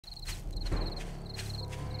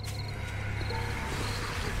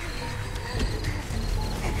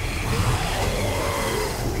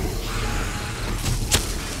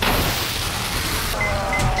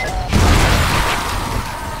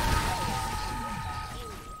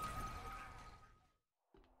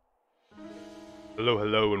Hello,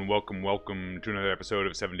 hello, and welcome to another episode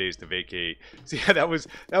of 7 Days to Vacate. So yeah, that was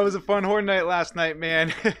a fun Horde night last night,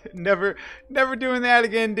 man. never doing that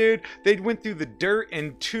again, dude. They went through the dirt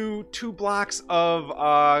and two blocks of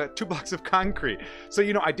concrete. So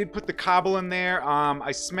you know, I did put the cobble in there.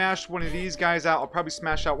 I smashed one of these guys out. I'll probably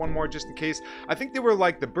smash out one more just in case. I think they were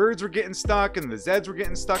like the birds were getting stuck and the Zeds were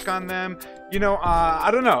getting stuck on them. You know,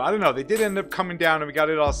 I don't know. They did end up coming down and we got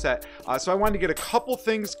it all set. So I wanted to get a couple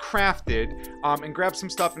things crafted. And grab some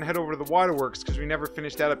stuff and head over to the waterworks because we never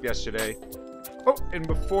finished that up yesterday. Oh, and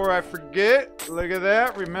before I forget, look at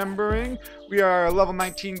that, remembering we are level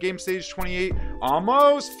 19, game stage 28,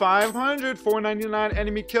 almost 500, 499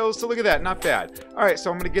 enemy kills, so look at that, not bad. Alright,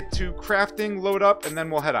 so I'm going to get to crafting, load up, and then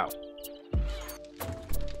we'll head out.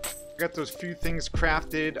 Got those few things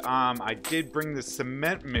crafted. I did bring the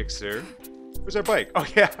cement mixer. Where's our bike? Oh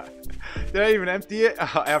yeah, did I even empty it?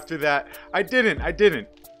 After that, I didn't.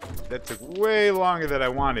 That took way longer than I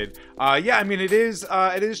wanted. Yeah, I mean, it is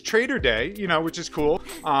Trader Day, you know, which is cool.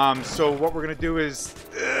 So what we're gonna do is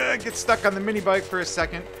get stuck on the mini bike for a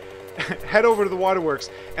second, head over to the waterworks,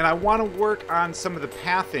 and I want to work on some of the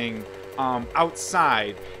pathing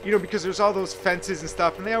outside, you know, because there's all those fences and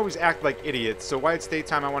stuff, and they always act like idiots. So while it's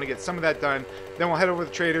daytime, I want to get some of that done. Then we'll head over to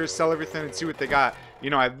the traders, sell everything, and see what they got. You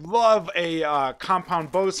know, I love a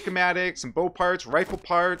compound bow schematic, some bow parts, rifle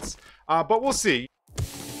parts, but we'll see.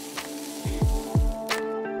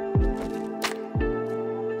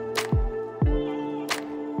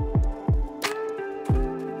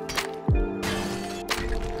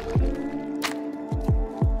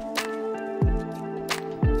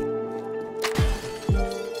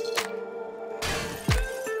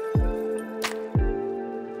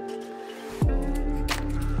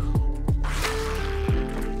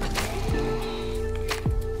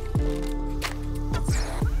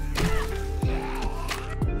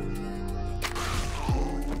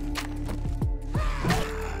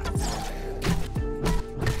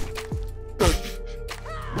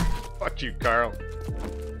 Fuck you, Carl.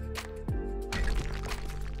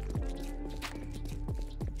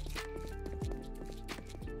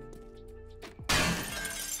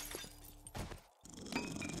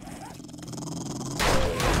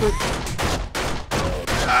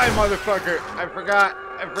 Hi, motherfucker. I forgot.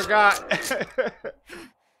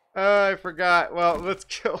 I forgot. Well, let's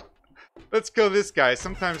kill this guy.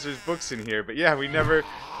 Sometimes there's books in here, but yeah, we never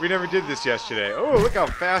did this yesterday. Oh, look how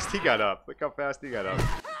fast he got up.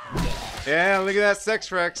 Yeah, look at that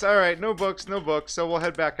sex Rex. All right, no books. So we'll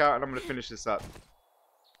head back out and I'm going to finish this up.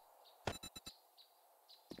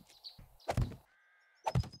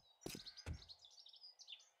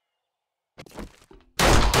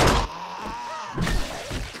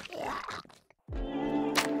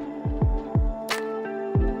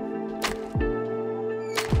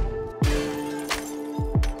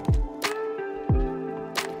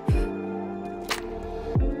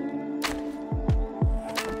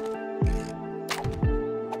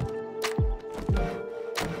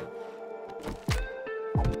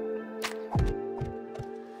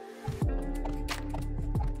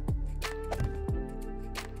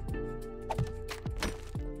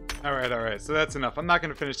 Alright, so that's enough. I'm not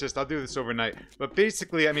going to finish this. I'll do this overnight. But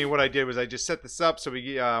basically, I mean, what I did was I just set this up so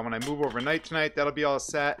we, when I move overnight tonight, that'll be all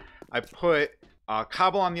set. I put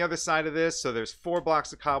cobble on the other side of this, so there's 4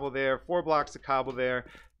 blocks of cobble there, 4 blocks of cobble there.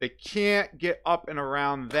 They can't get up and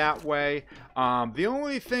around that way. The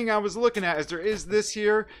only thing I was looking at is there is this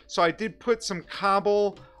here, so I did put some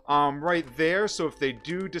cobble right there, so if they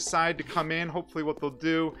do decide to come in, hopefully what they'll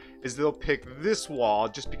do is they'll pick this wall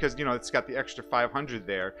just because, you know, it's got the extra 500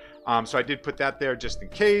 there. So I did put that there just in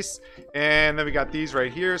case. And then we got these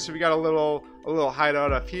right here, so we got a little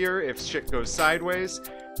hideout up here if shit goes sideways.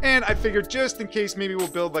 And I figured just in case, maybe we'll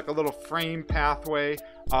build like a little frame pathway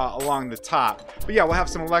along the top. But yeah, we'll have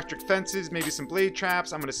some electric fences, maybe some blade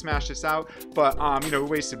traps. I'm going to smash this out. But, you know,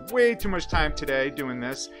 we wasted way too much time today doing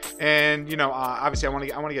this. And, you know, obviously I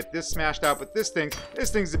want to get this smashed out. But this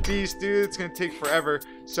thing's a beast, dude. It's going to take forever.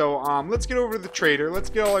 So let's get over to the trader. Let's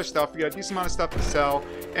get all our stuff. We got a decent amount of stuff to sell.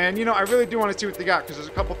 And, you know, I really do want to see what they got because there's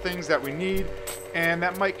a couple things that we need. And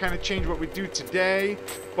that might kind of change what we do today.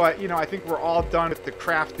 But, you know, I think we're all done with the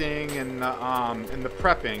crafting and the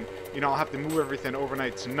prepping. You know, I'll have to move everything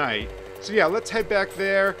overnight tonight. So yeah, let's head back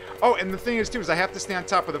there. Oh, and the thing is too, is I have to stay on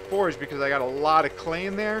top of the forge because I got a lot of clay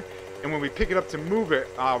in there. And when we pick it up to move it,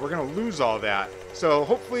 we're going to lose all that. So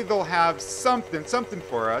hopefully they'll have something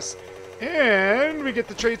for us. And we get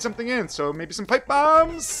to trade something in. So maybe some pipe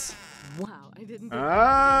bombs. Wow, I didn't.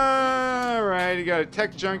 Alright, you got a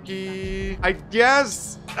tech junkie. I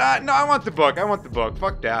guess. No, I want the book.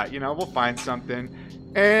 Fuck that. You know, we'll find something.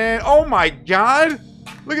 And oh my god!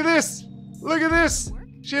 Look at this! Look at this!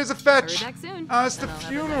 She has a fetch. It's the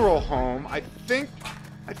funeral home. I think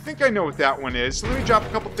I know what that one is. So let me drop a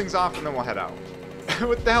couple things off and then we'll head out.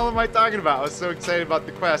 What the hell am I talking about? I was so excited about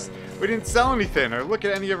the quest. We didn't sell anything or look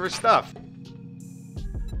at any of her stuff.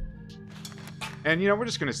 And you know, we're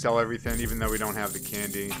just gonna sell everything even though we don't have the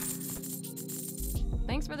candy.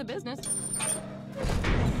 Thanks for the business.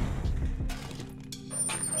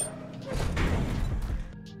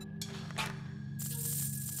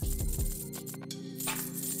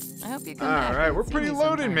 I hope you come back. Alright, we're pretty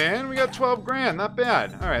loaded, man. We got 12 grand. Not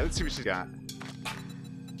bad. Alright, let's see what she's got.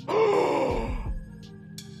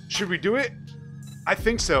 Should we do it? I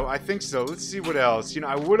think so. I think so. Let's see what else. You know,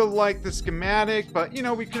 I would have liked the schematic, but you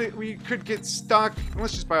know, we could get stuck.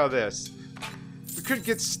 Let's just buy all this. We could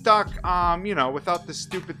get stuck, you know, without the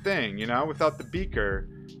stupid thing, you know, without the beaker.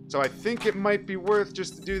 So I think it might be worth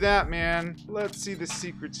just to do that, man. Let's see the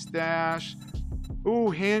secret stash.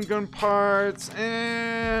 Ooh, handgun parts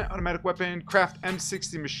and automatic weapon, craft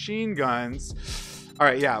M60 machine guns. All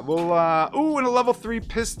right, yeah, we'll, ooh, and a level 3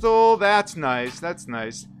 pistol. That's nice. That's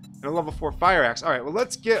nice. And a level 4 fire axe. All right, well,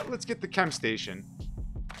 let's get the chem station.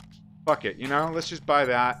 Fuck it, you know, let's just buy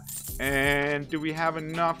that. And do we have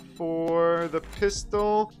enough for the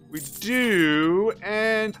pistol? We do.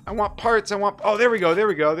 And I want parts. Oh, there we go. There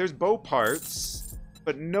we go. There's bow parts,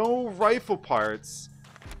 but no rifle parts.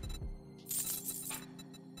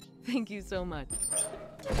 Thank you so much.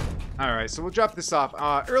 All right, so we'll drop this off.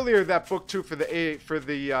 Earlier, that book too for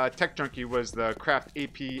the tech junkie was the craft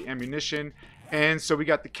AP ammunition, and so we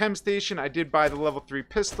got the chem station. I did buy the level 3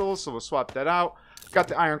 pistol, so we'll swap that out. Got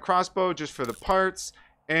the iron crossbow just for the parts,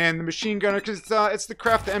 and the machine gunner because it's the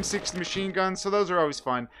craft the M60 machine gun, so those are always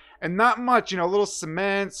fun. And not much, you know, a little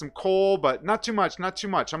cement, some coal, but not too much, not too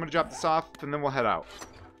much. I'm gonna drop this off, and then we'll head out.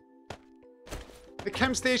 The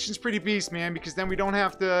chem station's pretty beast, man, because then we don't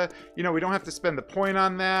have to, you know, we don't have to spend the point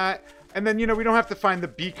on that. And then, you know, we don't have to find the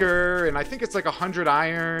beaker, and I think it's like 100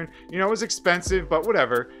 iron. You know, it was expensive, but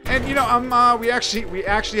whatever. And, you know, we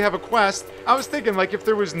actually have a quest. I was thinking, like, if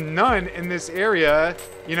there was none in this area,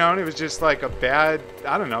 you know, and it was just like a bad,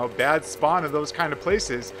 I don't know, bad spawn of those kind of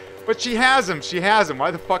places. But she has them. She has them.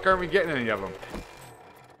 Why the fuck aren't we getting any of them?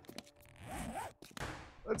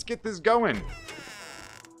 Let's get this going.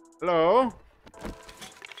 Hello?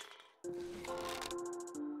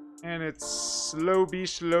 And it's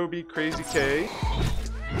Slowby, Crazy K.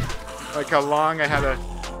 Like how long I had to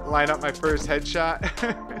line up my first headshot.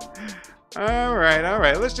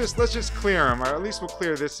 Alright. Let's just clear them, or at least we'll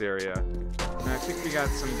clear this area. And I think we got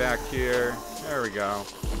some back here. There we go.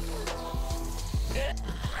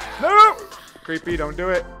 No! Creepy, don't do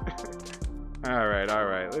it. Alright.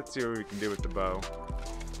 Let's see what we can do with the bow.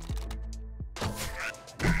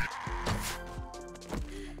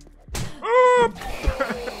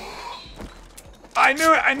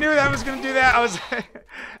 I knew that was gonna do that. I was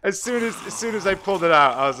as soon as I pulled it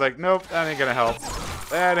out, I was like, nope, that ain't gonna help.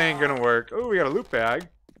 That ain't gonna work. Oh, we got a loot bag.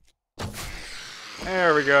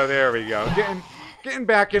 There we go. Getting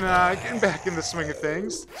back in the swing of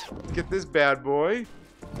things. Let's get this bad boy.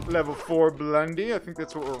 Level 4 Blundy. I think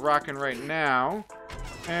that's what we're rocking right now.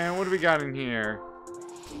 And what do we got in here?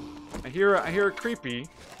 I hear a creepy,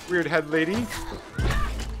 weird head lady.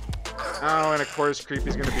 Oh, and of course,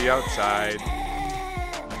 creepy's gonna be outside.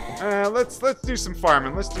 Let's do some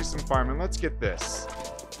farming. Let's get this.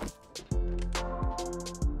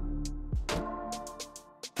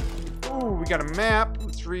 Ooh, we got a map.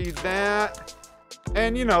 Let's read that.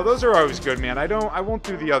 And you know, those are always good, man. I won't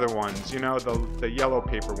do the other ones. You know, the yellow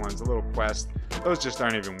paper ones, the little quest. Those just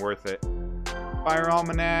aren't even worth it. Fire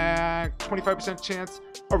Almanac, 25% chance.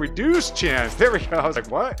 Oh, reduced chance. There we go. I was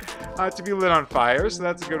like, what? To be lit on fire. So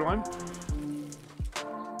that's a good one.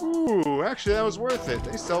 Ooh, actually, that was worth it.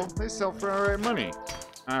 They sell for alright money.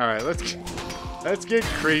 All right, let's get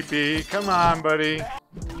creepy. Come on, buddy.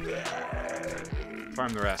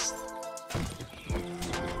 Farm the rest.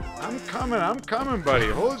 I'm coming, buddy.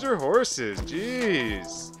 Hold your horses.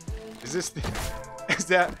 Jeez. Is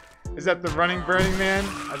that the running Burning Man?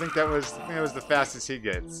 I think that was the fastest he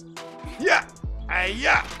gets. Yeah.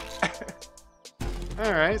 Yeah.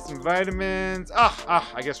 All right, some vitamins.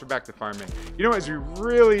 I guess we're back to farming. You know what? We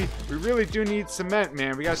really do need cement,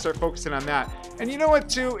 man. We gotta start focusing on that. And you know what,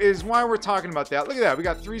 too, is why we're talking about that. Look at that. We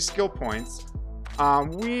got 3 skill points.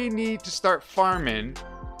 We need to start farming,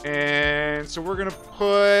 and so we're gonna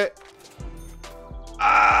put.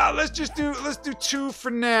 let's do 2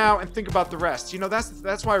 for now and think about the rest. You know,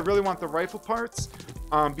 that's why I really want the rifle parts.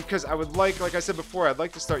 Because I would like I said before, I'd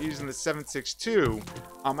like to start using the 7.62.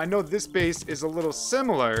 I know this base is a little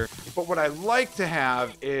similar, but what I like to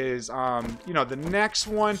have is, you know, the next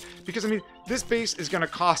one, because I mean, this base is going to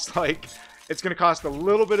cost it's going to cost a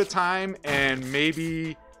little bit of time and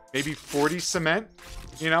maybe 40 cement,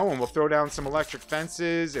 you know, and we'll throw down some electric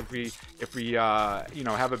fences. If we you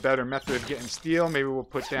know, have a better method of getting steel, maybe we'll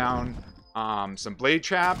put down some blade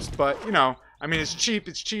traps. But, you know, I mean, it's cheap.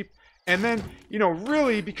 And then, you know,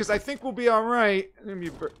 really, because I think we'll be all right.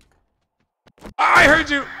 I heard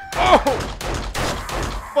you. Oh,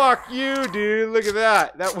 fuck you, dude. Look at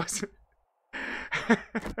that. That wasn't.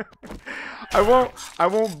 I won't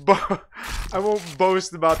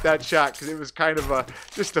boast about that shot because it was kind of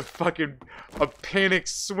just a panic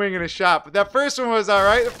swing and a shot. But that first one was all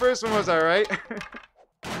right.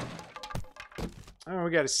 Oh,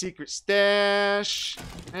 we got a secret stash.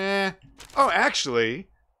 Oh, actually,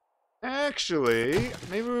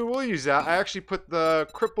 maybe we will use that. I actually put the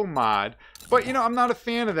cripple mod, but you know, I'm not a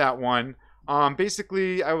fan of that one.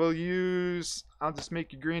 Basically, I'll just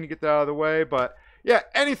make you green to get that out of the way, but yeah,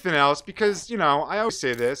 anything else, because, you know, I always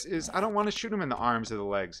say this, is I don't want to shoot him in the arms or the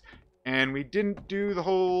legs. And we didn't do the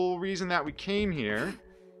whole reason that we came here.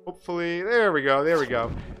 Hopefully, there we go.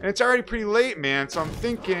 And it's already pretty late, man, so I'm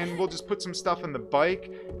thinking we'll just put some stuff in the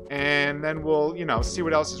bike, and then we'll, you know, see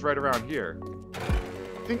what else is right around here.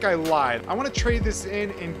 I think I lied. I want to trade this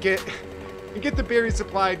in and get the buried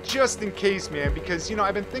supply just in case, man, because, you know,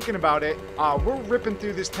 I've been thinking about it. We're ripping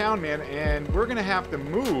through this town, man, and we're going to have to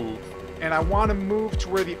move. And I want to move to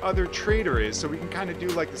where the other trader is, so we can kind of do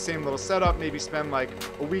like the same little setup, maybe spend like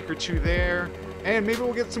a week or 2 there, and maybe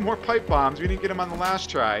we'll get some more pipe bombs. We didn't get them on the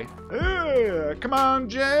last try. Come on,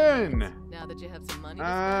 Jen. Now that you have some money.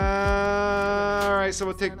 Alright, so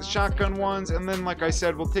we'll take the shotgun ones, and then like I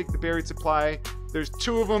said, we'll take the buried supply. There's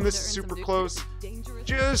 2 of them. This is super close.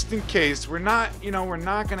 Just in case. We're not going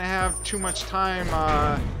to have too much time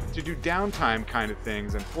to do downtime kind of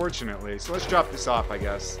things, unfortunately. So let's drop this off, I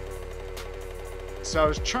guess. So I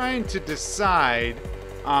was trying to decide,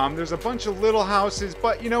 there's a bunch of little houses,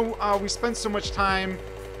 but, you know, we spent so much time,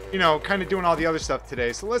 you know, kind of doing all the other stuff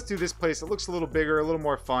today. So let's do this place. It looks a little bigger, a little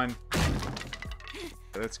more fun.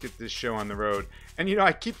 Let's get this show on the road. And, you know,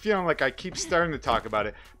 I keep feeling like I keep starting to talk about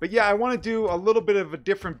it. But, yeah, I want to do a little bit of a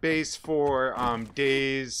different base for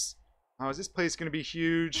days. Oh, is this place going to be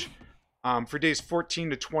huge? For days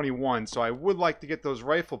 14 to 21. So I would like to get those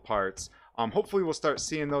rifle parts. Hopefully we'll start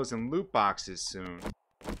seeing those in loot boxes soon.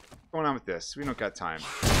 What's going on with this? We don't got time.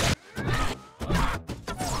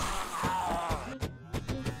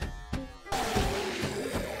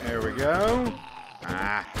 There we go.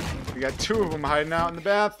 We got 2 of them hiding out in the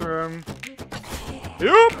bathroom.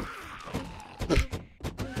 Yup!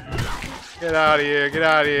 Get out of here, get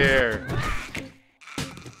out of here.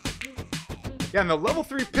 Yeah, and the level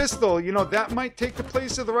 3 pistol, you know, that might take the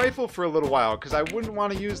place of the rifle for a little while, because I wouldn't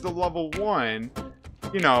want to use the level 1,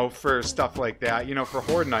 you know, for stuff like that. You know, for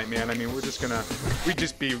Horde Night, man, I mean, we'd just be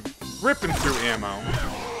ripping through ammo.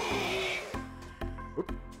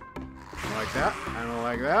 Oop. I don't like that. I don't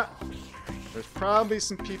like that. There's probably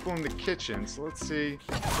some people in the kitchen, so let's see.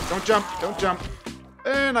 Don't jump, don't jump.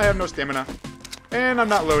 And I have no stamina. And I'm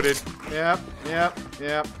not loaded. Yep.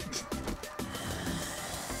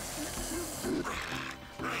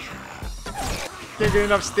 Can't get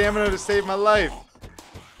enough stamina to save my life.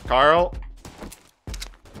 Carl.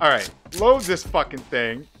 Alright, load this fucking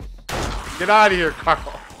thing. Get out of here,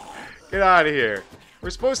 Carl. Get out of here. We're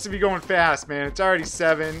supposed to be going fast, man. It's already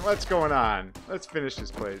 7. What's going on? Let's finish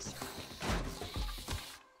this place.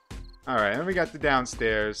 Alright, and we got the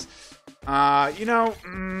downstairs. You know,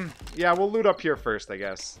 yeah, we'll loot up here first, I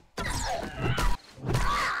guess.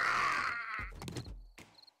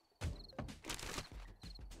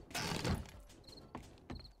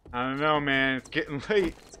 I don't know, man. It's getting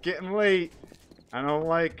late. It's getting late. I don't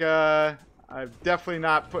like, I'm definitely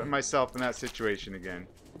not putting myself in that situation again.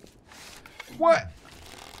 What?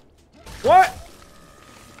 What?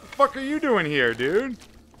 The fuck are you doing here, dude?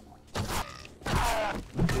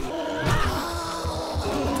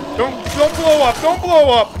 Don't blow up! Don't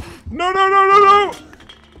blow up! No, no, no, no,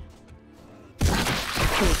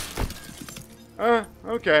 no!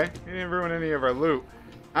 Okay. He didn't ruin any of our loot.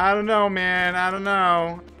 I don't know, man. I don't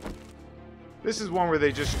know. This is one where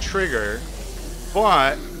they just trigger,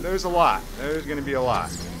 but there's a lot. There's going to be a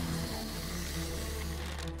lot.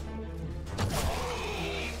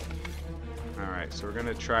 Alright, so we're going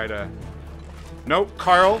to try to... Nope,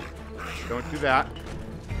 Carl. Don't do that.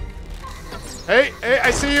 Hey, hey,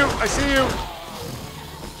 I see you. I see you.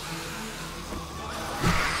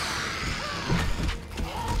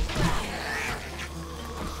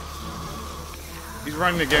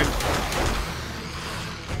 running again.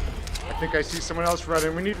 I think I see someone else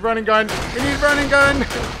running. We need running gun. We need running gun.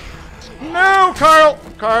 No, Carl.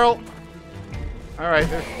 Carl. All right,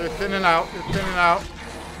 they're thinning out. They're thinning out.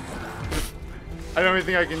 I don't even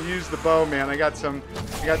think I can use the bow, man. I got some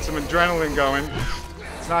adrenaline going.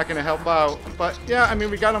 It's not gonna help out. But yeah, I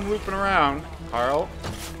mean, we got them looping around. Carl.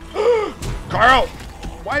 Carl.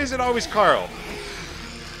 Why is it always Carl?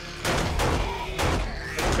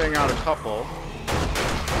 Let's bang out a couple.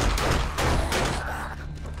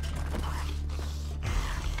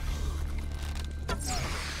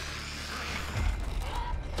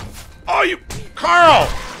 Oh, you... Carl!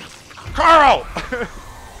 Carl!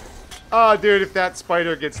 Oh, dude, if that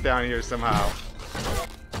spider gets down here somehow.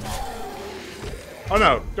 Oh,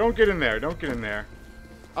 no. Don't get in there. Don't get in there.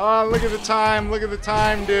 Oh, look at the time. Look at the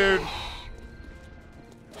time, dude.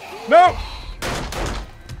 No!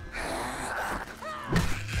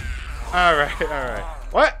 Alright, alright.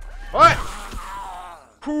 What? What?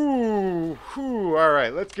 Whew, whew.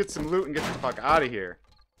 Alright, let's get some loot and get the fuck out of here.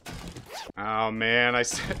 Oh, man. I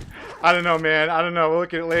don't know, man. I don't know. We'll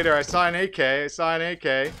look at it later. I saw an AK. I saw an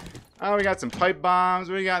AK. Oh, we got some pipe bombs.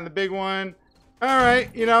 What do we got in the big one?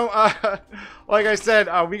 Alright, you know, like I said,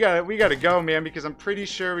 we gotta go, man, because I'm pretty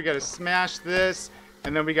sure we gotta smash this,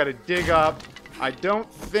 and then we gotta dig up. I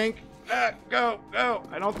don't think... go!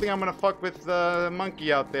 I don't think I'm gonna fuck with the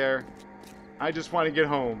monkey out there. I just want to get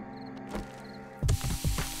home.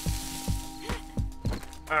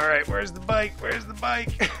 Alright, where's the bike? Where's the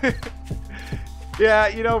bike? Yeah,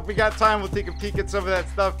 you know, if we got time, we'll take a peek at some of that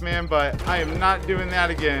stuff, man, but I am not doing that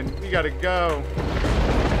again. We gotta go.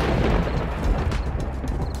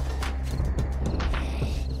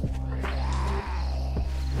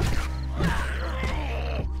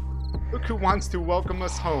 Look who wants to welcome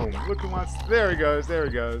us home. Look who wants to... There he goes, there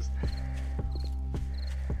he goes.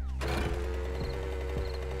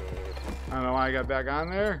 I don't know why I got back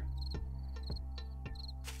on there.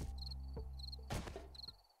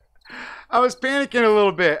 I was panicking a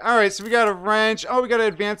little bit. Alright, so we got a wrench. Oh, we got an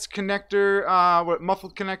advanced connector. What,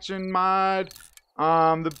 muffled connection mod.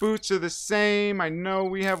 The boots are the same. I know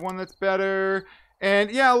we have one that's better. And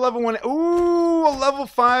yeah, a level 1. Ooh, a level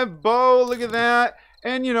 5 bow. Look at that.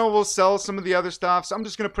 And, you know, we'll sell some of the other stuff. So I'm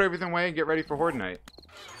just going to put everything away and get ready for Horde night.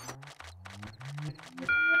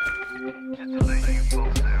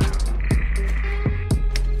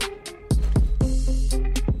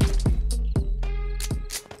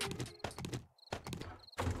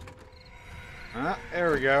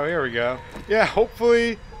 There we go. Here we go. Yeah,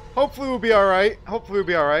 hopefully we'll be all right. Hopefully we'll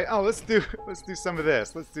be all right. Oh, let's do some of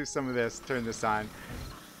this. Let's do some of this. Turn this on.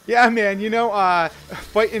 Yeah, man. You know,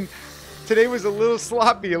 fighting today was a little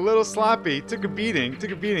sloppy. Took a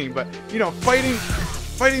beating. But you know,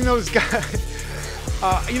 fighting those guys.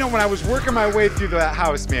 You know, when I was working my way through that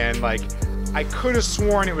house, man, like I could have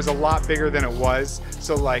sworn it was a lot bigger than it was.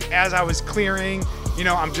 So like, as I was clearing, you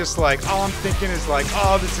know, I'm just like, all I'm thinking is like,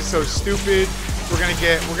 oh, this is so stupid. We're gonna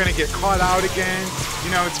get caught out again. You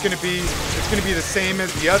know, it's gonna be the same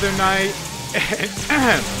as the other night.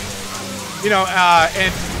 And you know,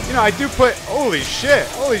 I do put. Holy shit!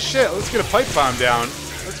 Let's get a pipe bomb down.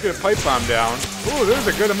 Ooh, there's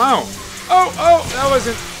a good amount. Oh,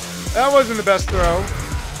 that wasn't the best throw.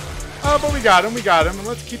 Oh, but we got him, and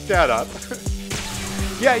let's keep that up.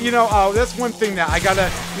 Yeah, you know, that's one thing that I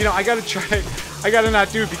gotta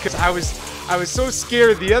not do, because I was so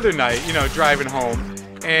scared the other night, you know, driving home,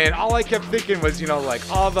 and all I kept thinking was, you know, like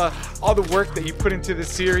all the work that you put into the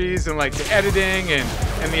series, and like the editing and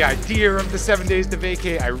the idea of the 7 Days to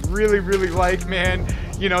Vacate, I really like, man.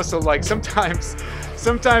 You know, so like sometimes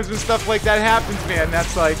when stuff like that happens, man,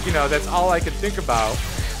 that's like, you know, that's all I could think about.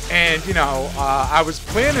 And you know, I was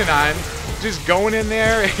planning on just going in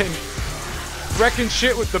there and wrecking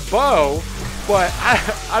shit with the bow. But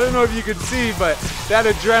I don't know if you could see, but that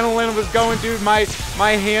adrenaline was going, dude. My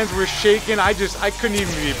hands were shaking. I couldn't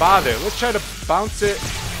even be bothered. Let's try to bounce it.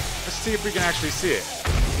 Let's see if we can actually see it.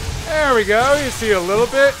 There we go. You see it a little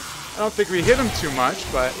bit. I don't think we hit him too much,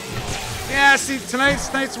 but yeah. See,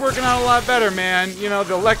 tonight's working out a lot better, man. You know,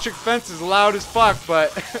 the electric fence is loud as fuck,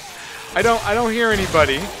 but I don't hear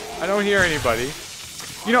anybody.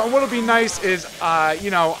 You know, what'll be nice is,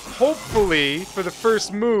 you know, hopefully for the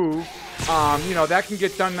first move, you know, that can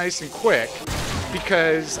get done nice and quick,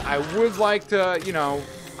 because I would like to, you know,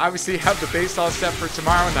 obviously have the base all set for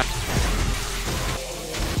tomorrow night.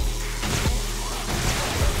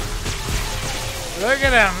 Look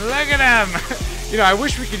at him. You know, I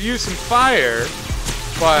wish we could use some fire,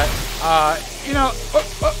 but, you know,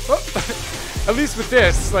 at least with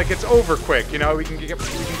this, like, it's over quick, you know, we can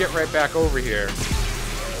get right back over here.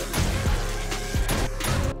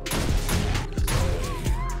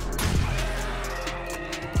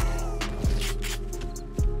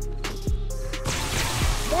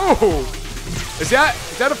 Whoa! Is that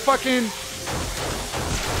a fucking...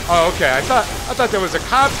 Oh, okay. I thought that was a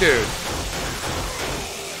cop dude.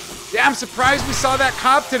 Yeah, I'm surprised we saw that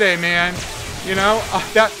cop today, man. You know,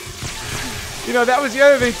 that was the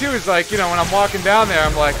other thing too, is like, you know, when I'm walking down there,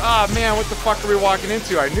 I'm like, oh man, what the fuck are we walking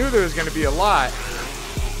into? I knew there was gonna be a lot.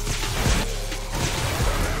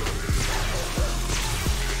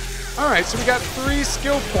 Alright, so we got 3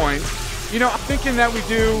 skill points. You know, I'm thinking that we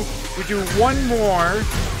do one more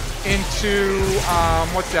into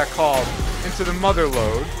what's that called? Into the mother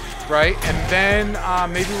load, right? And then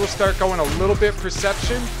maybe we'll start going a little bit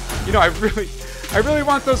perception. You know, I really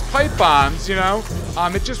want those pipe bombs, you know.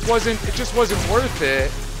 It just wasn't worth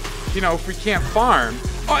it, you know, if we can't farm.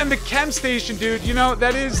 Oh, and the chem station, dude, you know,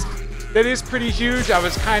 that is pretty huge. I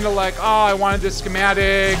was kind of like, oh, I wanted the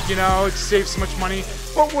schematic, you know, it saves so much money.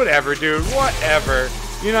 But whatever, dude, whatever.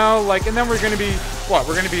 You know, like, and then we're gonna be, what?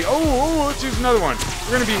 We're gonna be, oh, let's use another one.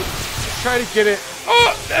 We're gonna be, try to get it.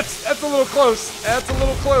 Oh, that's a little close. That's a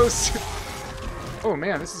little close. Oh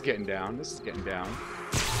man, this is getting down. This is getting down.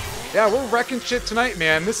 Yeah, we're wrecking shit tonight,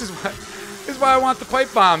 man. This is why I want the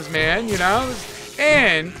pipe bombs, man, you know?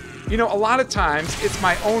 And, you know, a lot of times it's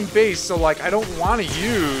my own base, so like I don't want to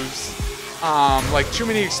use like too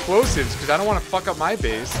many explosives because I don't want to fuck up my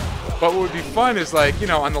base. But what would be fun is, like, you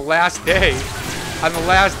know, on the last day,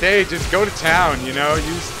 just go to town, you know,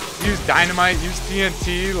 use dynamite, use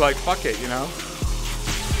TNT, like fuck it, you know?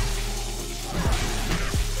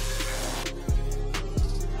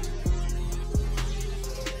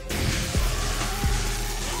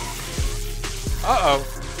 Uh-oh.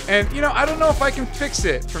 And, you know, I don't know if I can fix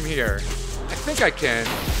it from here. I think I can.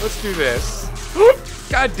 Let's do this.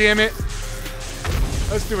 God damn it.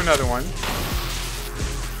 Let's do another one.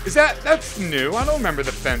 That's new. I don't remember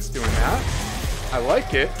the fence doing that. I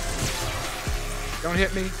like it. Don't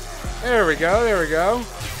hit me. There we go. There we go.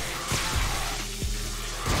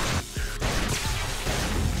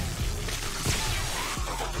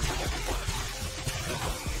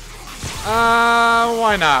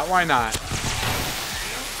 Why not? Why not?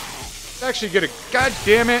 Actually get a... God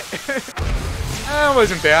damn it. That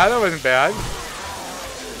wasn't bad. That wasn't bad.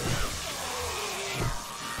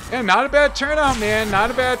 Yeah, not a bad turnout, man.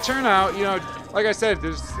 Not a bad turnout. You know, like I said,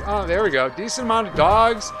 there's... Oh, there we go. Decent amount of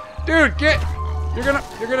dogs. Dude, get... You're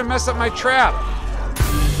gonna mess up my trap.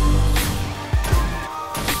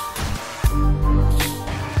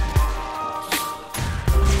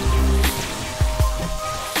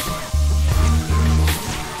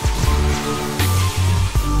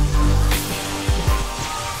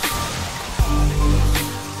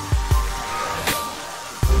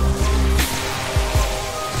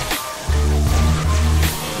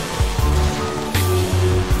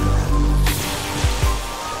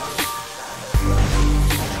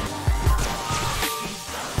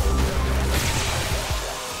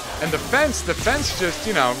 The fence just,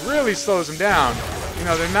 you know, really slows them down. You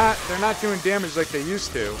know, they're not doing damage like they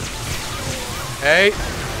used to. Hey.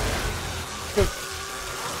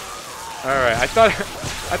 All right, I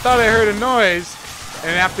thought I heard a noise,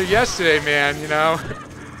 and after yesterday, man, you know.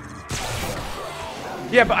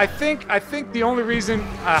 Yeah, but I think the only reason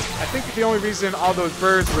all those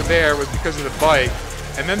birds were there was because of the bike,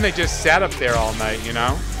 and then they just sat up there all night, you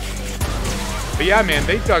know. But yeah, man,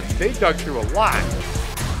 they dug through a lot.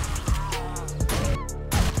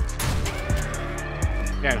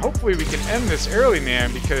 Yeah, and hopefully we can end this early,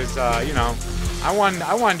 man, because, you know, I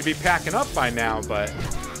wanted to be packing up by now, but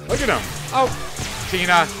look at him. Oh,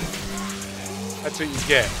 Tina. That's what you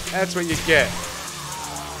get. That's what you get.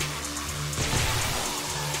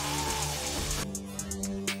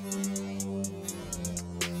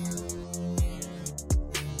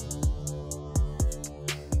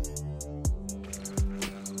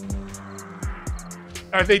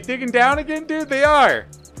 Are they digging down again, dude? They are.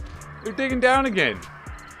 They're digging down again.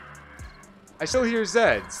 I still hear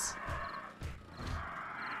Zeds.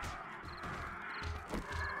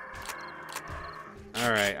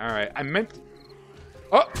 Alright, alright. I meant...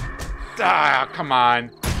 Oh! Ah, come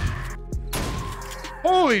on.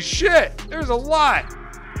 Holy shit! There's a lot!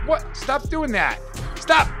 What? Stop doing that!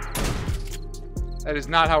 Stop! That is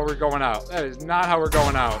not how we're going out. That is not how we're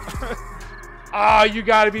going out. Oh, you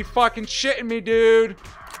gotta be fucking shitting me, dude!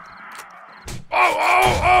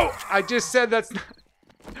 Oh! I just said that's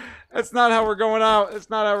not how we're going out. That's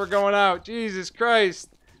not how we're going out. Jesus Christ.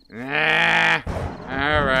 Nah.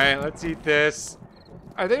 Alright, let's eat this.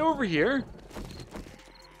 Are they over here?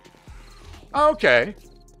 Oh, okay.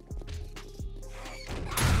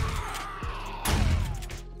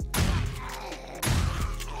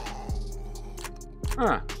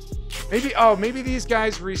 Huh. Maybe, oh, maybe these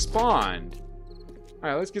guys respawned.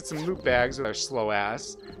 Alright, let's get some loot bags with our slow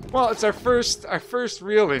ass. Well, it's our first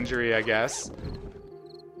real injury, I guess.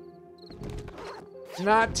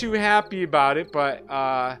 Not too happy about it, but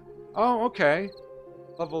oh, okay.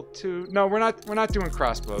 Level 2. No, we're not doing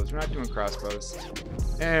crossbows. We're not doing crossbows.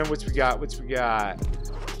 And what's we got? What's we got?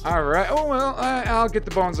 Alright. Oh well, I'll get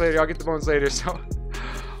the bones later. I'll get the bones later. So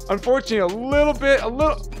unfortunately, a little.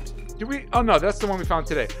 Did we? Oh no, that's the one we found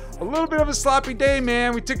today. A little bit of a sloppy day,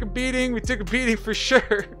 man. We took a beating. We took a beating for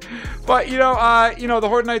sure. But you know, the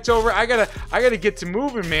Horde night's over. I gotta get to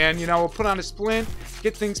moving, man. You know, we'll put on a splint,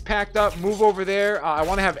 get things packed up, move over there. I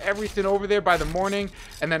want to have everything over there by the morning,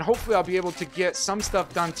 and then hopefully I'll be able to get some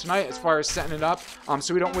stuff done tonight as far as setting it up,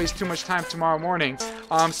 so we don't waste too much time tomorrow morning.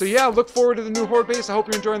 So yeah, look forward to the new Horde base. I hope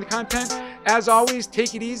you're enjoying the content. As always,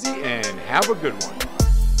 take it easy and have a good one.